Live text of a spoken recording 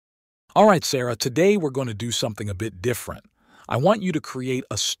All right, Sarah, today we're going to do something a bit different. I want you to create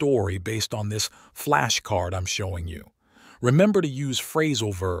a story based on this flashcard I'm showing you. Remember to use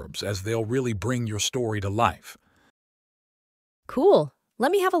phrasal verbs as they'll really bring your story to life. Cool.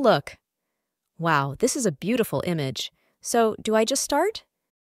 Let me have a look. Wow, this is a beautiful image. So, do I just start?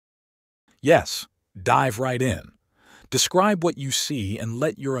 Yes, dive right in. Describe what you see and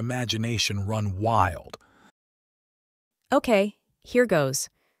let your imagination run wild. Okay, here goes.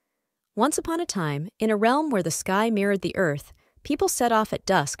 Once upon a time, in a realm where the sky mirrored the earth, people set off at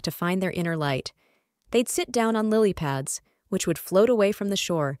dusk to find their inner light. They'd sit down on lily pads, which would float away from the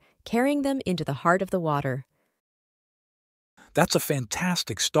shore, carrying them into the heart of the water. That's a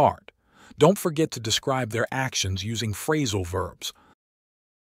fantastic start. Don't forget to describe their actions using phrasal verbs.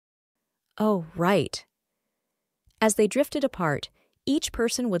 Oh, right. As they drifted apart, each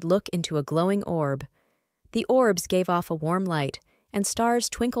person would look into a glowing orb. The orbs gave off a warm light, and stars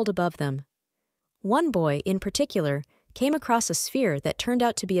twinkled above them. One boy, in particular, came across a sphere that turned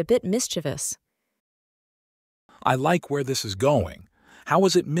out to be a bit mischievous. I like where this is going. How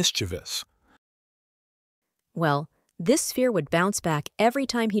is it mischievous? Well, this sphere would bounce back every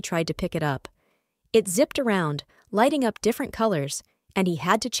time he tried to pick it up. It zipped around, lighting up different colors, and he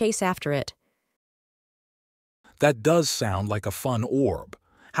had to chase after it. That does sound like a fun orb.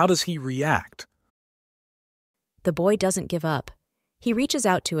 How does he react? The boy doesn't give up. He reaches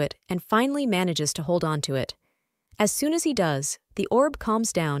out to it and finally manages to hold on to it. As soon as he does, the orb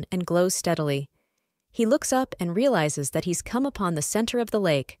calms down and glows steadily. He looks up and realizes that he's come upon the center of the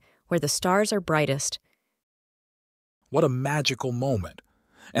lake, where the stars are brightest. What a magical moment.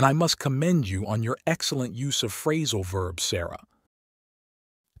 And I must commend you on your excellent use of phrasal verbs, Sarah.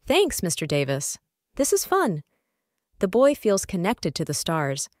 Thanks, Mr. Davis. This is fun. The boy feels connected to the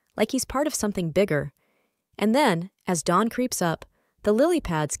stars, like he's part of something bigger. And then, as dawn creeps up, the lily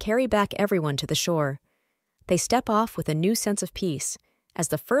pads carry back everyone to the shore. They step off with a new sense of peace, as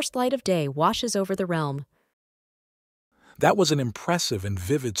the first light of day washes over the realm. That was an impressive and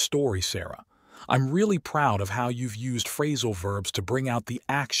vivid story, Sarah. I'm really proud of how you've used phrasal verbs to bring out the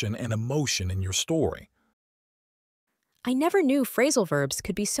action and emotion in your story. I never knew phrasal verbs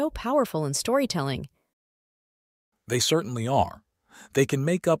could be so powerful in storytelling. They certainly are. They can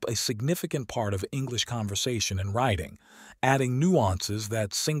make up a significant part of English conversation and writing, adding nuances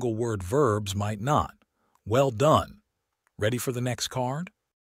that single-word verbs might not. Well done. Ready for the next card?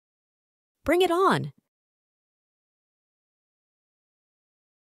 Bring it on!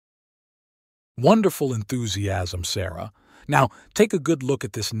 Wonderful enthusiasm, Sarah. Now, take a good look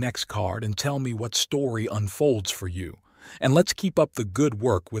at this next card and tell me what story unfolds for you. And let's keep up the good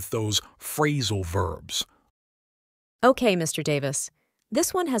work with those phrasal verbs. Okay, Mr. Davis.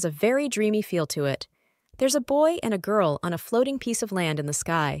 This one has a very dreamy feel to it. There's a boy and a girl on a floating piece of land in the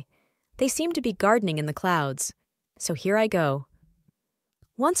sky. They seem to be gardening in the clouds. So here I go.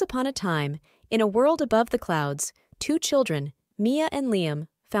 Once upon a time, in a world above the clouds, two children, Mia and Liam,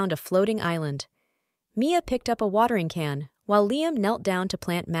 found a floating island. Mia picked up a watering can, while Liam knelt down to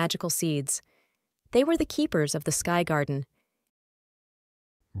plant magical seeds. They were the keepers of the sky garden.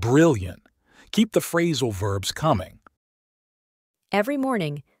 Brilliant. Keep the phrasal verbs coming. Every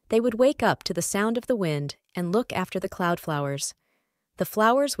morning, they would wake up to the sound of the wind and look after the cloud flowers. The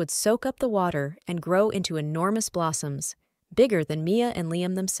flowers would soak up the water and grow into enormous blossoms, bigger than Mia and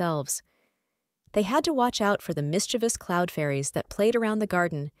Liam themselves. They had to watch out for the mischievous cloud fairies that played around the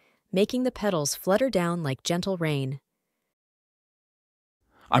garden, making the petals flutter down like gentle rain.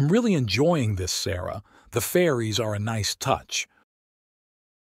 I'm really enjoying this, Sarah. The fairies are a nice touch.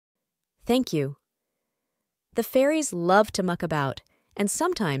 Thank you. The fairies loved to muck about, and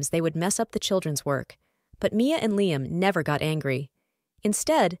sometimes they would mess up the children's work, but Mia and Liam never got angry.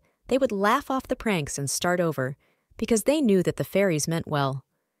 Instead, they would laugh off the pranks and start over, because they knew that the fairies meant well.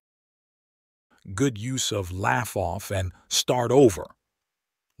 Good use of laugh off and start over.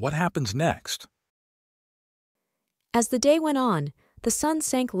 What happens next? As the day went on, the sun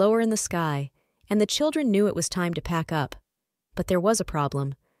sank lower in the sky, and the children knew it was time to pack up. But there was a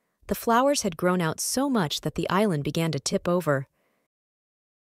problem. The flowers had grown out so much that the island began to tip over.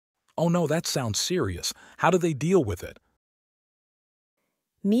 Oh no, that sounds serious. How do they deal with it?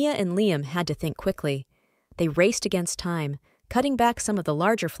 Mia and Liam had to think quickly. They raced against time, cutting back some of the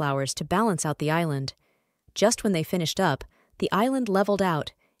larger flowers to balance out the island. Just when they finished up, the island leveled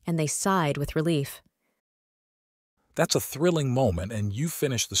out, and they sighed with relief. That's a thrilling moment, and you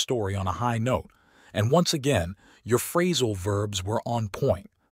finished the story on a high note. And once again, your phrasal verbs were on point.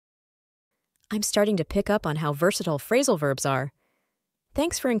 I'm starting to pick up on how versatile phrasal verbs are.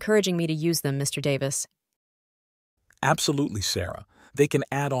 Thanks for encouraging me to use them, Mr. Davis. Absolutely, Sarah. They can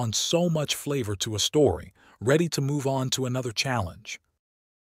add on so much flavor to a story. Ready to move on to another challenge?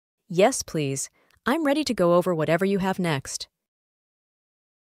 Yes, please. I'm ready to go over whatever you have next.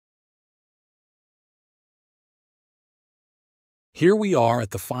 Here we are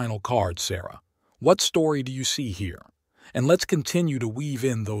at the final card, Sarah. What story do you see here? And let's continue to weave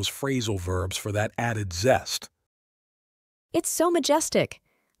in those phrasal verbs for that added zest. It's so majestic.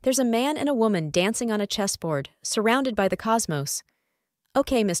 There's a man and a woman dancing on a chessboard, surrounded by the cosmos.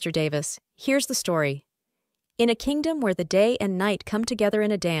 Okay, Mr. Davis, here's the story. In a kingdom where the day and night come together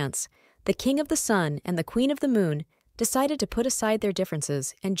in a dance, the king of the sun and the queen of the moon decided to put aside their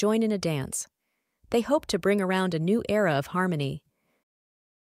differences and join in a dance. They hoped to bring around a new era of harmony.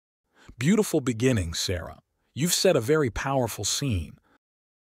 Beautiful beginnings, Sarah. You've set a very powerful scene.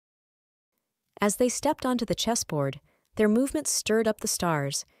 As they stepped onto the chessboard, their movements stirred up the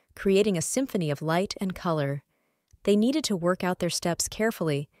stars, creating a symphony of light and color. They needed to work out their steps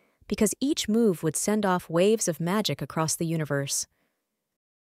carefully, because each move would send off waves of magic across the universe.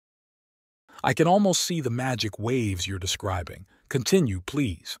 I can almost see the magic waves you're describing. Continue,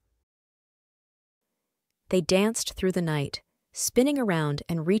 please. They danced through the night, spinning around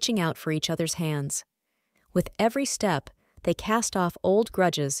and reaching out for each other's hands. With every step, they cast off old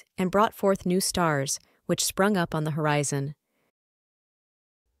grudges and brought forth new stars, which sprung up on the horizon.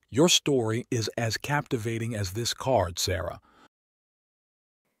 Your story is as captivating as this card, Sarah.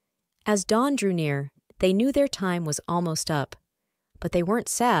 As dawn drew near, they knew their time was almost up. But they weren't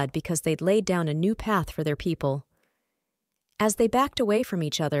sad because they'd laid down a new path for their people. As they backed away from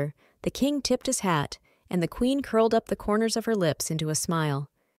each other, the king tipped his hat, and the queen curled up the corners of her lips into a smile.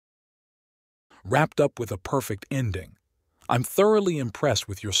 Wrapped up with a perfect ending. I'm thoroughly impressed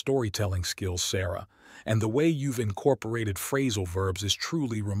with your storytelling skills, Sarah, and the way you've incorporated phrasal verbs is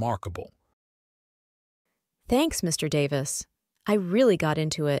truly remarkable. Thanks, Mr. Davis. I really got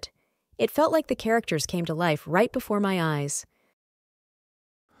into it. It felt like the characters came to life right before my eyes.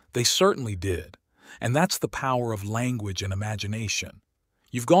 They certainly did, and that's the power of language and imagination.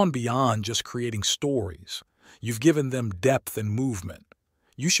 You've gone beyond just creating stories. You've given them depth and movement.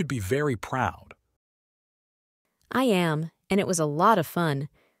 You should be very proud. I am, and it was a lot of fun.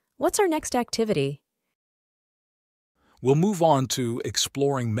 What's our next activity? We'll move on to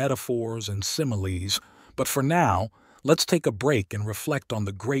exploring metaphors and similes, but for now, let's take a break and reflect on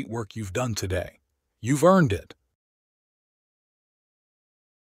the great work you've done today. You've earned it.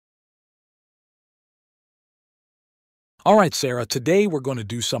 All right, Sarah, today we're going to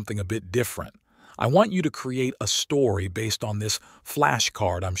do something a bit different. I want you to create a story based on this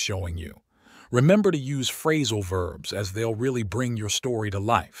flashcard I'm showing you. Remember to use phrasal verbs as they'll really bring your story to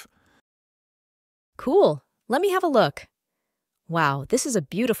life. Cool. Let me have a look. Wow, this is a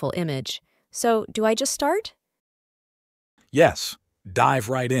beautiful image. So, do I just start? Yes, dive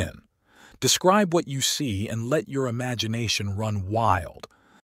right in. Describe what you see and let your imagination run wild.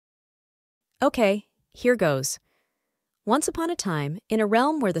 Okay, here goes. Once upon a time, in a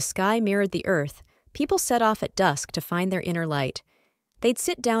realm where the sky mirrored the earth, people set off at dusk to find their inner light. They'd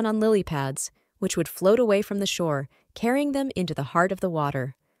sit down on lily pads, which would float away from the shore, carrying them into the heart of the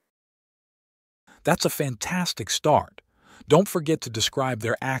water. That's a fantastic start. Don't forget to describe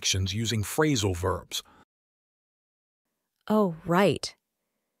their actions using phrasal verbs. Oh, right.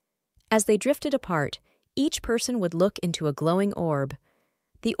 As they drifted apart, each person would look into a glowing orb.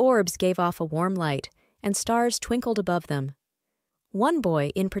 The orbs gave off a warm light, and stars twinkled above them. One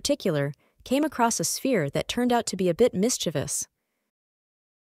boy, in particular, came across a sphere that turned out to be a bit mischievous.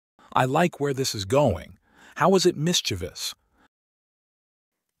 I like where this is going. How is it mischievous?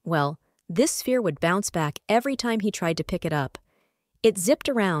 Well, this sphere would bounce back every time he tried to pick it up. It zipped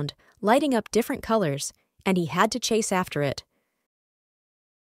around, lighting up different colors, and he had to chase after it.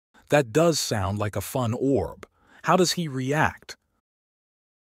 That does sound like a fun orb. How does he react?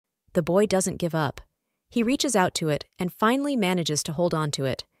 The boy doesn't give up. He reaches out to it and finally manages to hold on to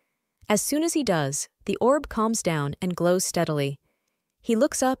it. As soon as he does, the orb calms down and glows steadily. He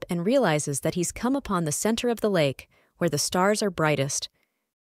looks up and realizes that he's come upon the center of the lake, where the stars are brightest.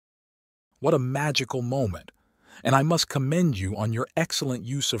 What a magical moment. And I must commend you on your excellent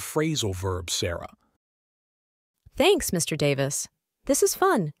use of phrasal verbs, Sarah. Thanks, Mr. Davis. This is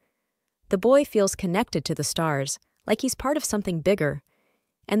fun. The boy feels connected to the stars, like he's part of something bigger.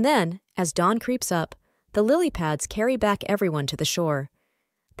 And then, as dawn creeps up, the lily pads carry back everyone to the shore.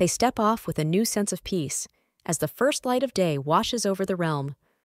 They step off with a new sense of peace, as the first light of day washes over the realm.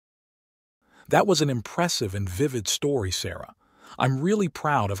 That was an impressive and vivid story, Sarah. I'm really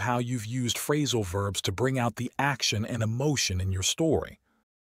proud of how you've used phrasal verbs to bring out the action and emotion in your story.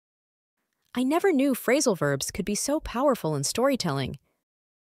 I never knew phrasal verbs could be so powerful in storytelling.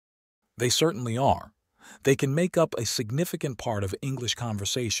 They certainly are. They can make up a significant part of English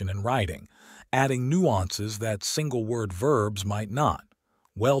conversation and writing, adding nuances that single-word verbs might not.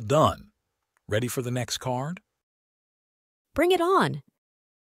 Well done. Ready for the next card? Bring it on!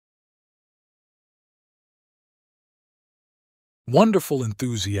 Wonderful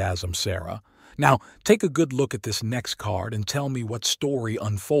enthusiasm, Sarah. Now, take a good look at this next card and tell me what story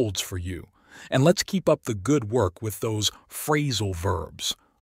unfolds for you. And let's keep up the good work with those phrasal verbs.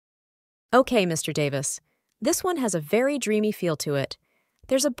 Okay, Mr. Davis. This one has a very dreamy feel to it.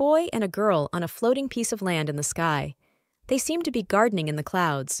 There's a boy and a girl on a floating piece of land in the sky. They seem to be gardening in the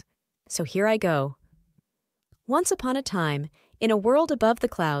clouds. So here I go. Once upon a time, in a world above the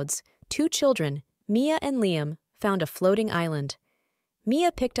clouds, two children, Mia and Liam, found a floating island.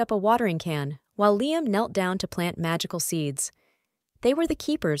 Mia picked up a watering can, while Liam knelt down to plant magical seeds. They were the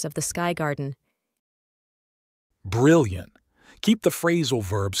keepers of the sky garden. Brilliant. Keep the phrasal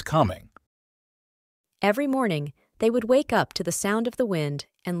verbs coming. Every morning, they would wake up to the sound of the wind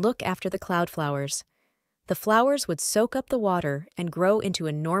and look after the cloud flowers. The flowers would soak up the water and grow into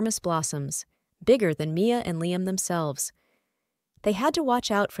enormous blossoms, bigger than Mia and Liam themselves. They had to watch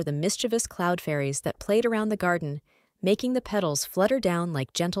out for the mischievous cloud fairies that played around the garden, making the petals flutter down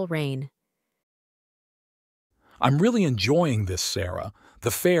like gentle rain. I'm really enjoying this, Sarah.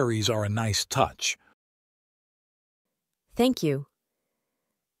 The fairies are a nice touch. Thank you.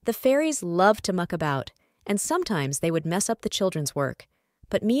 The fairies loved to muck about, and sometimes they would mess up the children's work,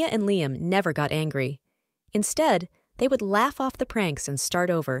 but Mia and Liam never got angry. Instead, they would laugh off the pranks and start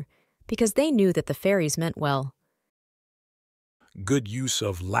over, because they knew that the fairies meant well. Good use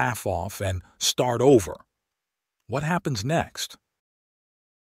of laugh off and start over. What happens next?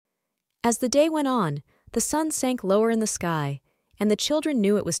 As the day went on, the sun sank lower in the sky, and the children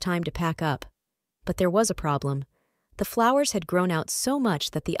knew it was time to pack up. But there was a problem. The flowers had grown out so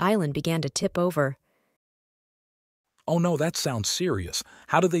much that the island began to tip over. Oh no, that sounds serious.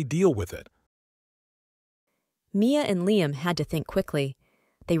 How do they deal with it? Mia and Liam had to think quickly.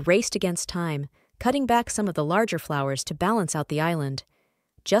 They raced against time, cutting back some of the larger flowers to balance out the island.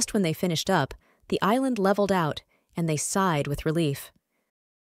 Just when they finished up, the island leveled out, and they sighed with relief.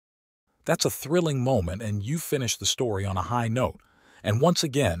 That's a thrilling moment, and you finished the story on a high note. And once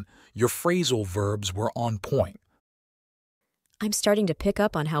again, your phrasal verbs were on point. I'm starting to pick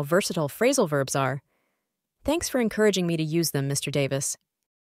up on how versatile phrasal verbs are. Thanks for encouraging me to use them, Mr. Davis.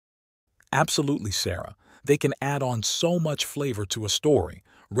 Absolutely, Sarah. They can add on so much flavor to a story.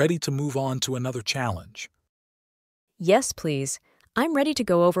 Ready to move on to another challenge? Yes, please. I'm ready to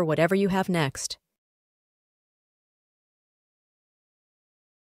go over whatever you have next.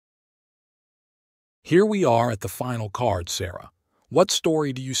 Here we are at the final card, Sarah. What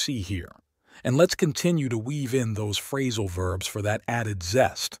story do you see here? And let's continue to weave in those phrasal verbs for that added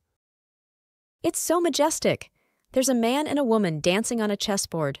zest. It's so majestic. There's a man and a woman dancing on a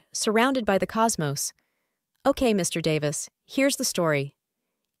chessboard, surrounded by the cosmos. Okay, Mr. Davis, here's the story.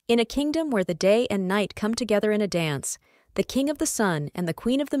 In a kingdom where the day and night come together in a dance, the king of the sun and the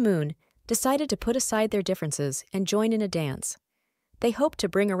queen of the moon decided to put aside their differences and join in a dance. They hoped to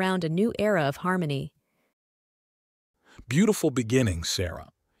bring around a new era of harmony. Beautiful beginnings, Sarah.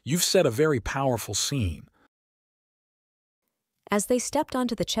 You've set a very powerful scene. As they stepped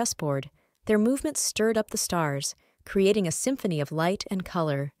onto the chessboard, their movements stirred up the stars, creating a symphony of light and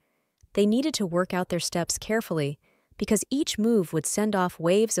color. They needed to work out their steps carefully, because each move would send off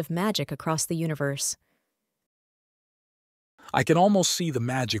waves of magic across the universe. I can almost see the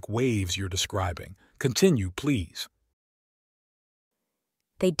magic waves you're describing. Continue, please.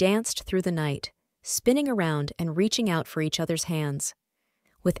 They danced through the night, spinning around and reaching out for each other's hands.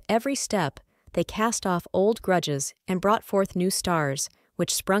 With every step, they cast off old grudges and brought forth new stars,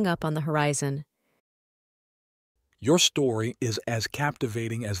 which sprung up on the horizon. Your story is as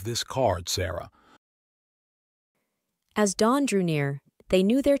captivating as this card, Sarah. As dawn drew near, they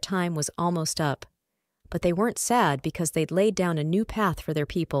knew their time was almost up. But they weren't sad because they'd laid down a new path for their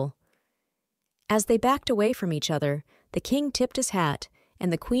people. As they backed away from each other, the king tipped his hat,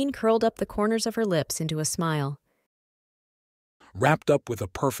 and the queen curled up the corners of her lips into a smile. Wrapped up with a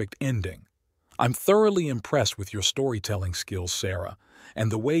perfect ending. I'm thoroughly impressed with your storytelling skills, Sarah,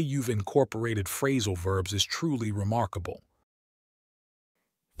 and the way you've incorporated phrasal verbs is truly remarkable.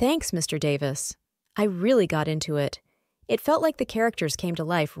 Thanks, Mr. Davis. I really got into it. It felt like the characters came to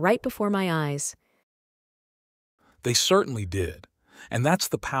life right before my eyes. They certainly did, and that's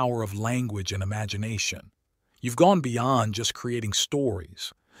the power of language and imagination. You've gone beyond just creating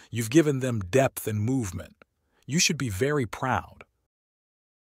stories. You've given them depth and movement. You should be very proud.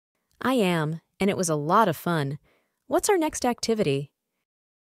 I am, and it was a lot of fun. What's our next activity?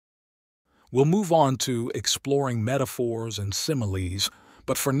 We'll move on to exploring metaphors and similes,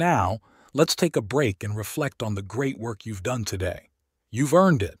 but for now, let's take a break and reflect on the great work you've done today. You've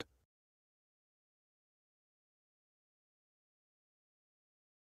earned it.